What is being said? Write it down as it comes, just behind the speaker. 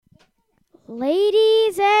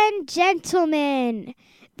Ladies and gentlemen,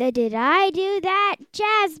 the Did I Do That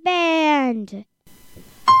Jazz Band.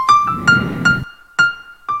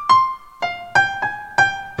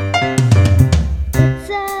 It's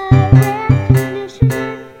a rare condition.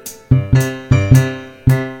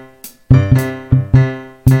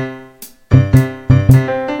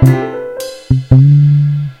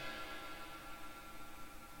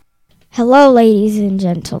 Hello, ladies and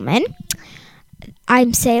gentlemen.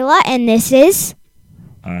 I'm Selah, and this is...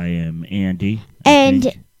 I am Andy.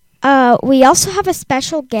 And we also have a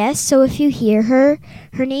special guest, so if you hear her,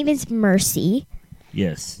 her name is Mercy.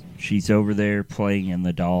 Yes, she's over there playing in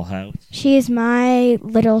the dollhouse. She is my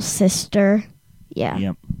little sister. Yeah.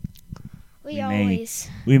 Yep.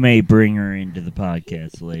 We may bring her into the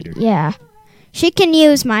podcast later. Yeah. She can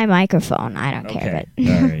use my microphone. I don't care. But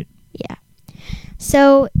All right. Yeah.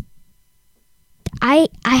 So... I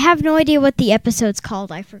have no idea what the episode's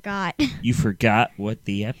called. I forgot. You forgot what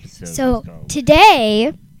the episode was So called.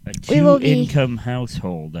 today, A we will be... two-income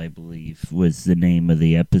household, I believe, was the name of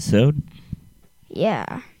the episode.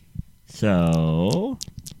 Yeah. So,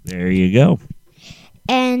 there you go.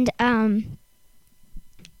 And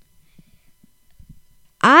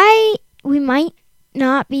we might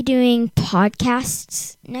not be doing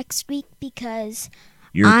podcasts next week because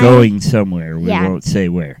You're going somewhere. We Yeah. won't say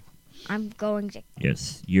where. I'm going to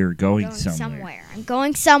Yes, you're going somewhere. I'm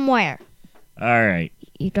going somewhere. All right.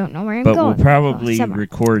 You don't know where I'm But going. we'll probably Somewhere.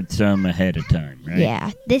 record some ahead of time, right?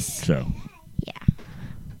 Yeah. This. So. Yeah.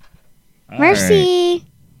 All Mercy.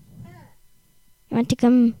 You want to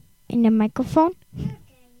come in the microphone?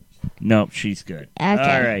 Nope, she's good. Okay.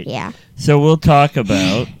 All right. Yeah. So we'll talk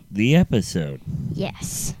about the episode.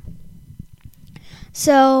 Yes.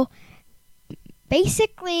 So,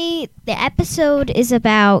 basically, the episode is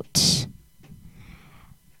about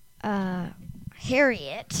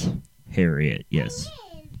Harriet. Harriet, yes.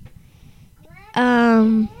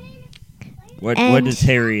 What and does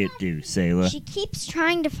Harriet do, Selah? She keeps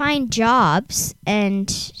trying to find jobs, and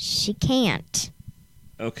she can't.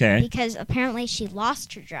 Okay. Because apparently she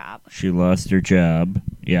lost her job. She lost her job.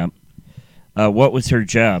 Yeah. What was her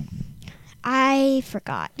job? I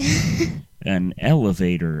forgot. An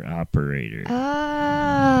elevator operator.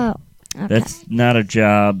 Oh. Okay. That's not a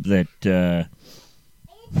job that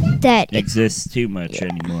that exists too much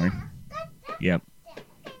anymore. Yep.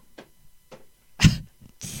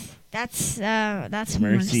 That's Mercy's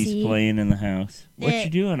Mercy. playing in the house. What you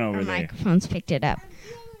doing over Her there? microphone's picked it up.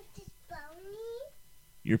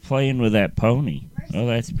 You're playing with that pony. Oh,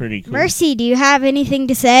 that's pretty cool. Mercy, do you have anything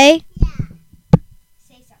to say?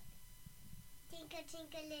 Say something. Tinkle,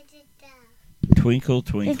 tinkle, little star. Twinkle, Like a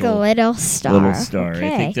twinkle, little star. little star.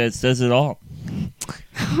 Okay. I think that does it all.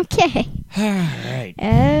 Okay. All right.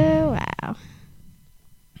 Oh, wow.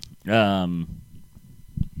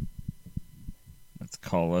 Let's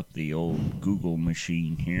call up the old Google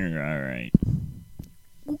machine here. All right.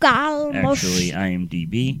 Actually, Actually,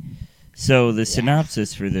 IMDb. So the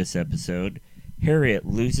synopsis for this episode: Harriet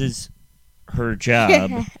loses her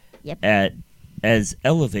job Yep. as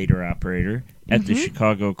elevator operator at the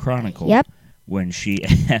Chicago Chronicle. Yep. When she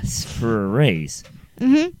asks for a raise.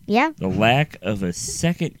 Yeah. The lack of a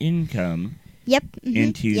second income Yep.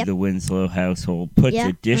 into Yep. the Winslow household puts Yeah,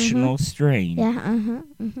 additional strain Yeah.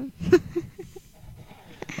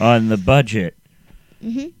 on the budget.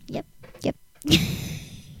 Yep. Yep.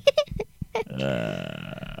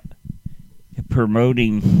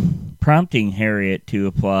 Prompting Harriet to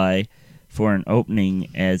apply for an opening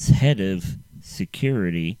as head of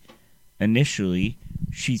security. Initially,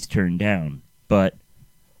 she's turned down, but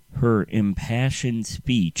her impassioned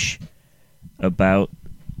speech about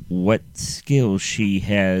what skills she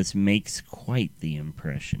has makes quite the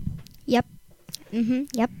impression. Yep.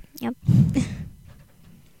 Yep.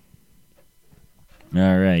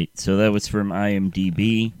 All right, so that was from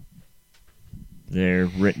IMDb. They're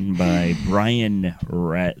written by Brian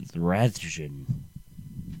Rathjen.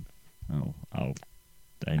 Oh,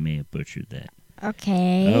 I may have butchered that.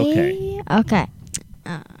 Okay.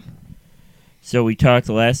 So we talked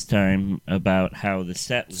last time about how the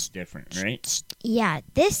set was different, right? Yeah.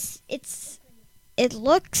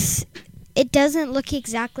 It doesn't look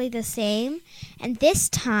exactly the same, and this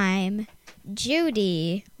time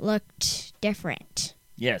Judy looked different.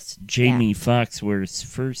 Yes, Jamie Foxworth's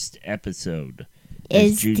first episode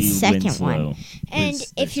Is as Judy the second Winslow one. And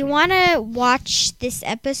was if this you one. want to watch this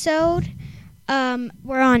episode,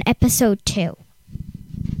 we're on episode 2.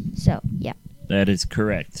 So, yeah. That is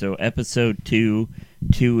correct. So episode 2,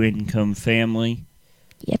 two-income family.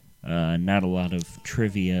 Yep. Not a lot of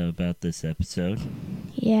trivia about this episode.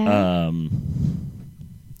 Yeah.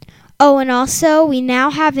 Oh, and also, we now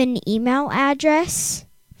have an email address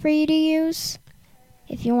for you to use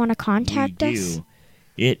if you want to contact We us. do.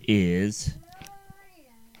 It is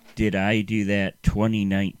Did I Do That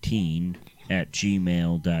 2019 at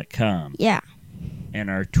gmail.com. Yeah. And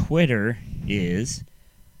our Twitter is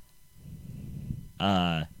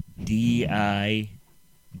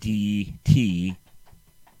DIDT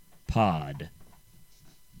pod.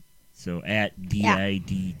 So at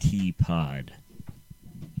DIDT pod.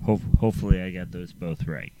 Hopefully I got those both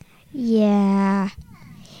right. Yeah.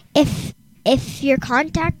 If you're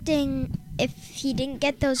contacting, if you didn't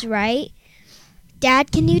get those right,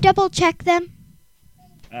 Dad, can you double check them?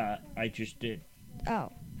 I just did. Oh,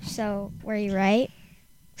 so were you right?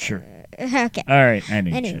 Sure. Okay. All right, I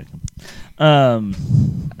didn't Anyway. check them.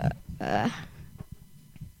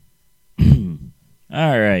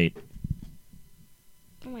 All right.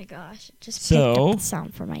 Oh my gosh! It just picked So- up the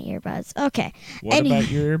sound from my earbuds. Okay. What about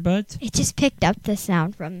your earbuds? It just picked up the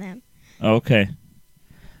sound from them. Okay.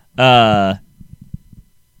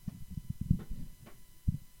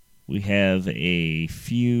 We have a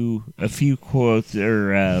few quotes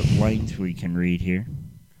or lines we can read here.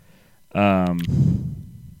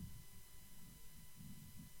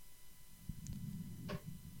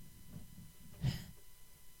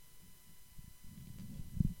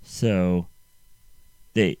 So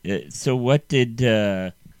what did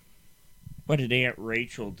Aunt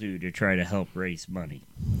Rachel do to try to help raise money?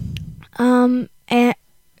 And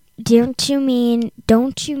don't you mean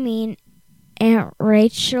Aunt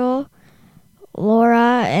Rachel,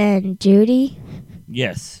 Laura, and Judy?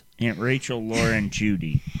 Yes, Aunt Rachel, Laura, and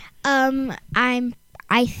Judy. I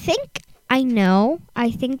think I know.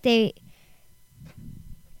 I think they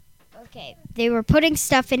were putting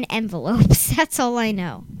stuff in envelopes. That's all I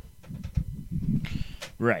know.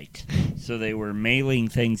 Right. So they were mailing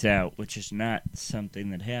things out, which is not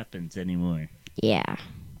something that happens anymore. Yeah.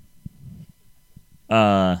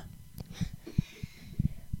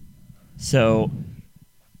 So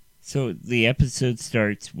the episode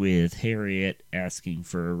starts with Harriet asking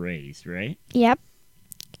for a raise, right? Yep.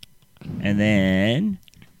 And then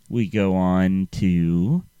we go on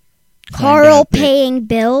to find Carl out that- paying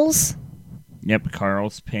bills, Yep,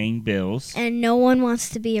 Carl's paying bills. and no one wants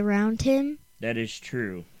to be around him. That is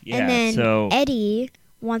true. Yeah, And then so Eddie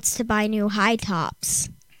wants to buy new high tops,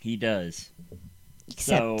 he does.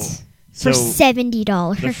 except So for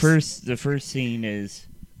 $70. the first scene is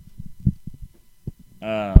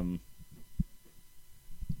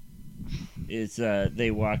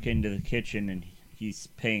they walk into the kitchen and he's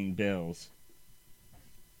paying bills.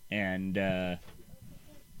 And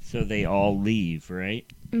so they all leave, right?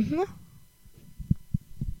 Mhm.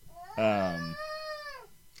 Um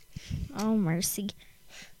Oh, Mercy.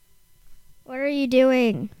 What are you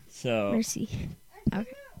doing, so Mercy?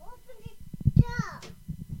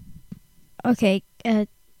 Okay.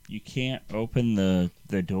 you can't open the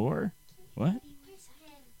door? What?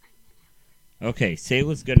 Okay,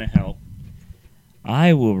 Sayla's gonna help.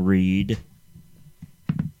 I will read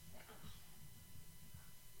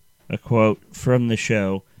a quote from the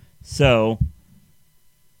show. So,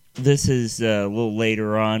 this is a little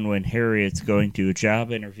later on when Harriet's going to a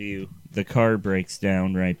job interview. The car breaks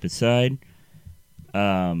down right beside.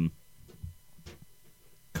 Carl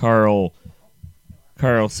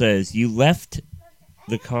says, "You left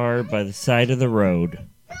the car by the side of the road."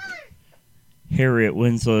 Harriet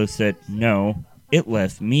Winslow said, "No, it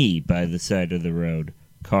left me by the side of the road."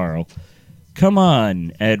 Carl, "Come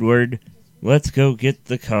on, Edward. Let's go get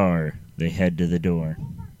the car." They head to the door.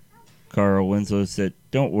 Carl Winslow said,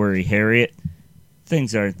 "Don't worry, Harriet.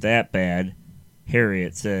 Things aren't that bad."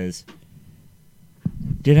 Harriet says,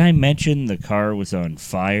 "Did I mention the car was on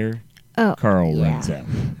fire?" Oh, Carl yeah. runs out.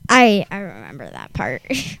 I remember that part.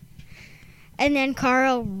 And then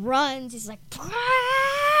Carl runs. He's like,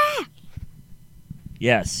 "Ah!"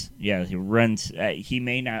 Yes, yeah, he runs. He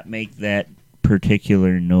may not make that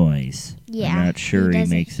particular noise. Yeah. I'm not sure he doesn't-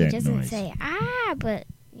 makes that He doesn't noise. say but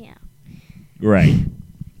yeah. Right.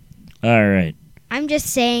 All right. I'm just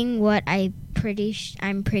saying what I'm pretty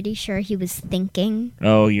sure he was thinking.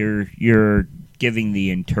 Oh, you're giving the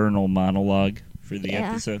internal monologue for the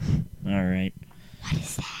Yeah. episode? All right. What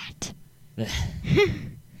is that?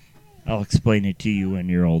 I'll explain it to you when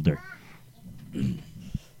you're older.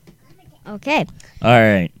 Okay. All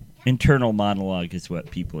right. Internal monologue is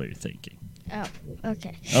what people are thinking. Oh,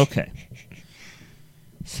 okay. Okay.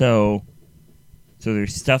 So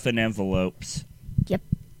there's stuff in envelopes. Yep.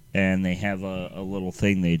 And they have a little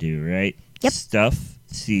thing they do, right? Yep. Stuff,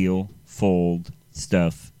 seal, fold,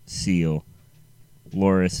 stuff, seal.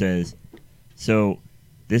 Laura says, "So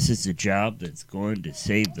this is a job that's going to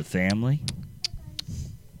save the family?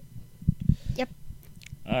 Yep.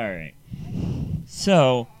 All right.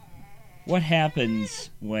 So, what happens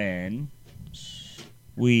when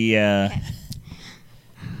we,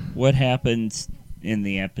 what happens in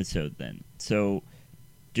the episode then? So,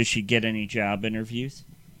 does she get any job interviews?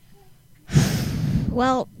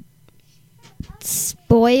 Well,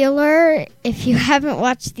 spoiler, if you haven't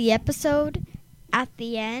watched the episode, at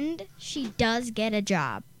the end, she does get a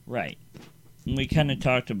job. Right. And we kind of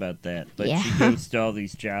talked about that, but Yeah. she goes to all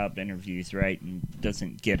these job interviews, right, and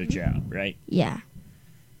doesn't get a job, right? Yeah.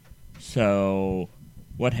 So,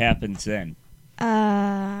 what happens then?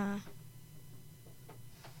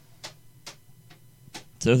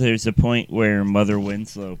 So there's a point where Mother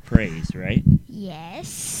Winslow prays, right?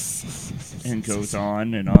 Yes. And goes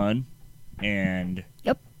on, and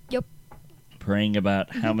Yep. praying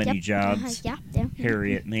about how many Yep. jobs Yeah.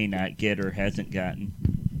 Harriet may not get or hasn't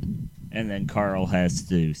gotten. And then Carl has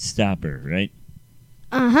to stop her, right?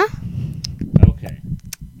 Uh-huh. Okay.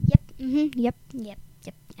 Yep. Yep.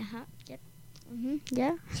 Uh-huh. Yep.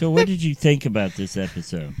 Yeah. So what did you think about this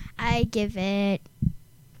episode? I give it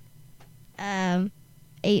 8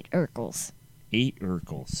 Urkels. 8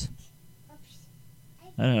 Urkels.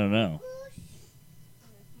 I don't know.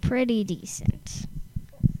 Pretty decent.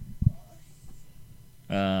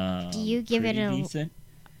 Do you give it pretty a decent?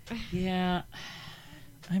 Yeah.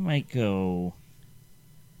 I might go,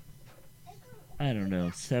 I don't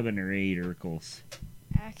know, 7 or 8 Urkels.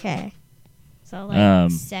 Okay. So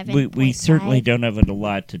like 7. We certainly don't have a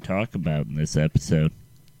lot to talk about in this episode.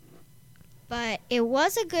 But it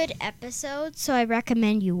was a good episode, so I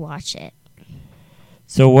recommend you watch it.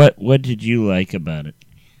 So what did you like about it?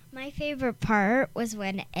 My favorite part was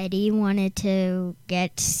when Eddie wanted to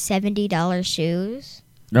get $70 shoes.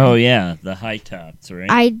 Oh yeah, the high tops, right?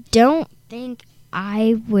 I don't think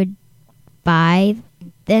I would buy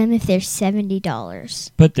them if they're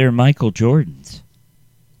 $70. But they're Michael Jordans.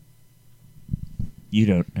 You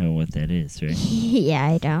don't know what that is, right? Yeah,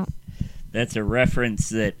 I don't. That's a reference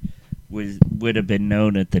that would have been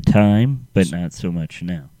known at the time, but not so much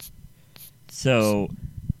now. So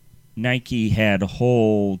Nike had a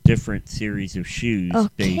whole different series of shoes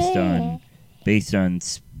based on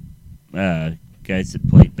guys that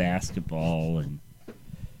played basketball and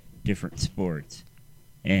different sports,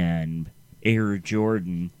 and Air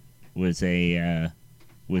Jordan was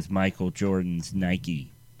Michael Jordan's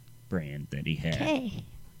Nike brand that he had. Okay.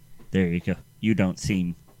 There you go. You don't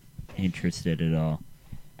seem interested at all.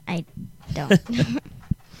 I don't.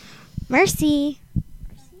 Mercy.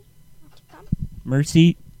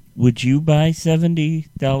 Mercy, would you buy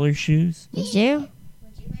 $70 shoes? Did you?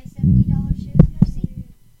 Would you buy $70 shoes, Mercy?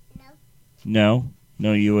 No.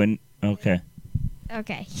 No, you wouldn't. Okay,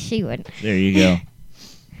 Okay, she would. there you go.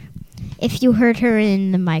 If you heard her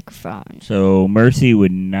in the microphone. So Mercy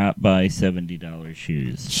would not buy $70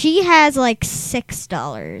 shoes. She has like $6.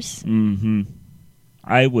 Mm-hmm.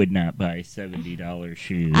 I would not buy $70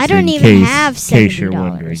 shoes. I don't in even have case you're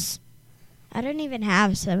wondering. $70. I don't even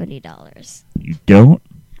have $70. You don't?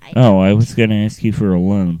 I Oh, I was going to ask you for a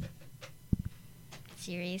loan.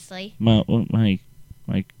 Seriously? My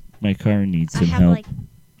car needs some help.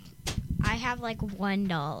 I have like $1.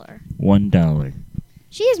 $1.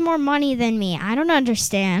 She has more money than me. I don't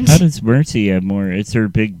understand. How does Mercy have more? It's her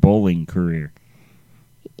big bowling career.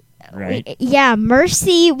 Right? Yeah,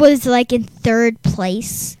 Mercy was like in 3rd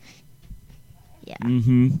place. Yeah.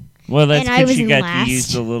 Mm-hmm. Well, that's And I because was she in got last. to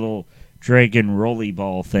use the little dragon rolly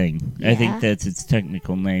ball thing. I Yeah. think that's its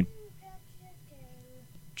technical name.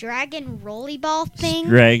 Dragon rollerball thing?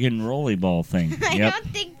 Dragon rolly ball thing. I Yep. don't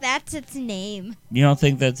think that's its name. You don't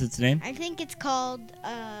think that's its name? I think it's called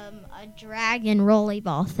a dragon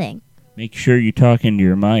rollerball thing. Make sure you talk into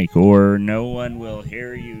your mic, or no one will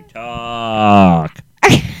hear you talk.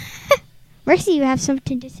 Mercy, you have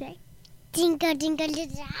something to say? Tinker, tinker,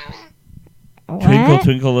 little. Twinkle,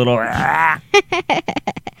 twinkle, little. All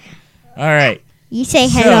right. You say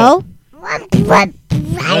So- hello?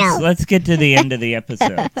 Let's get to the end of the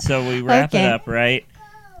episode. So we wrap Okay. it up, right?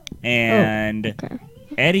 And okay.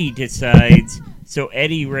 Eddie decides. So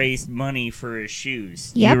Eddie raised money for his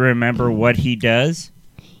shoes. Yep. You remember what he does?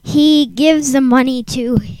 He gives the money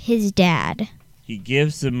to his dad. He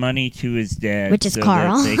gives the money to his dad, Which is so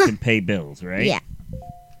Carl. that they can pay bills, right? Yeah.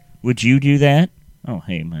 Would you do that? Oh,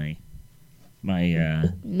 hey, my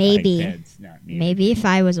Maybe. iPad's not muted. Maybe if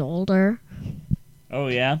I was older. Oh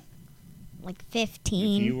yeah. Like If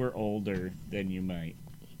 15. you were older, then you might.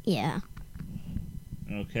 Yeah.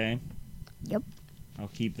 Okay. Yep. I'll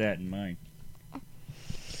keep that in mind.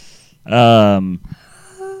 All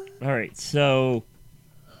right. So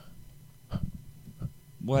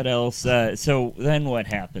What else? So then what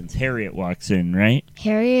happens? Harriet walks in, right?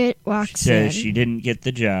 Harriet walks She says in. she didn't get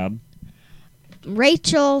the job.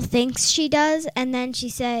 Rachel thinks she does, and then she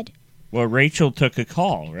said, Well, Rachel took a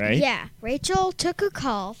call, right? yeah, Rachel took a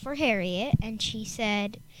call for Harriet, and she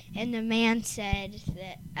said, and the man said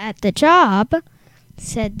that at the job,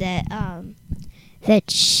 said that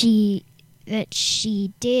that she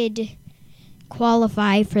did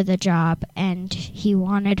qualify for the job, and he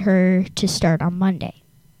wanted her to start on Monday.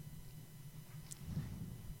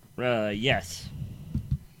 Yes.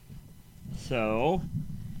 So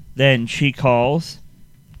then she calls,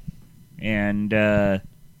 and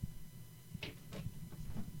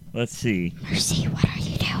let's see. Mercy, what are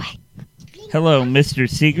you doing? Hello, Mr.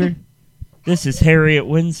 Seeger. This is Harriet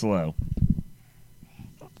Winslow.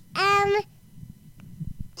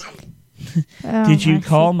 Did you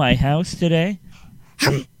call my house today?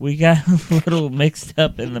 We got a little mixed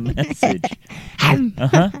up in the message.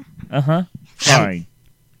 Fine.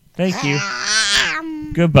 Thank you.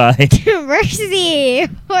 Goodbye. Mercy,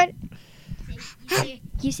 what?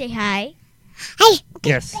 You say hi.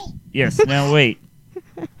 Yes. Now wait.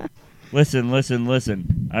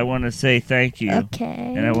 Listen. I want to say thank you.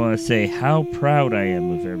 Okay. And I want to say how proud I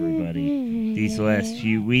am of everybody. These last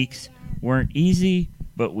few weeks weren't easy,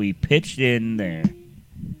 but we pitched in there.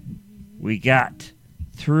 We got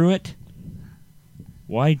through it.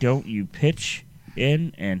 Why don't you pitch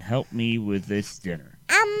in and help me with this dinner?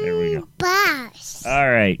 There we go. Boss. All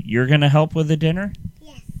right, you're going to help with the dinner?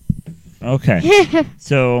 Yes. Okay.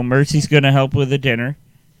 So Mercy's going to help with the dinner.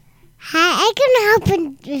 Hi, I'm gonna help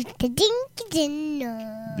with the dinky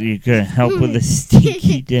dinner. You're going to help with the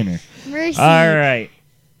stinky dinner. Mercy. All right.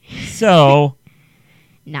 So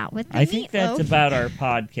Not with the I think that's meatloaf. about our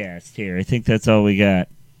podcast here. I think that's all we got.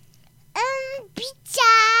 Pizza.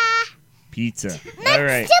 Pizza. All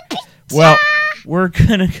right. Pizza. Well, we're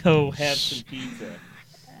going to go have some pizza.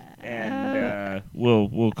 And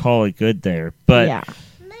we'll call it good there. But yeah.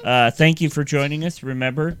 thank you for joining us.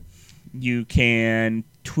 Remember, you can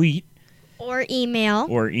tweet Or email.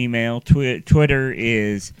 Twitter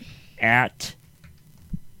is at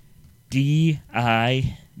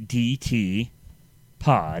DIDT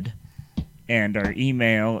pod, and our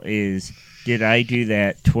email is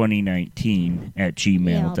dididothat2019 at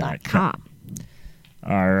gmail.com.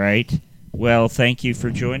 All right. Well, thank you for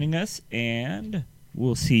joining us, and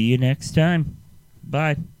we'll see you next time.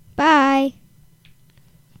 Bye. Bye.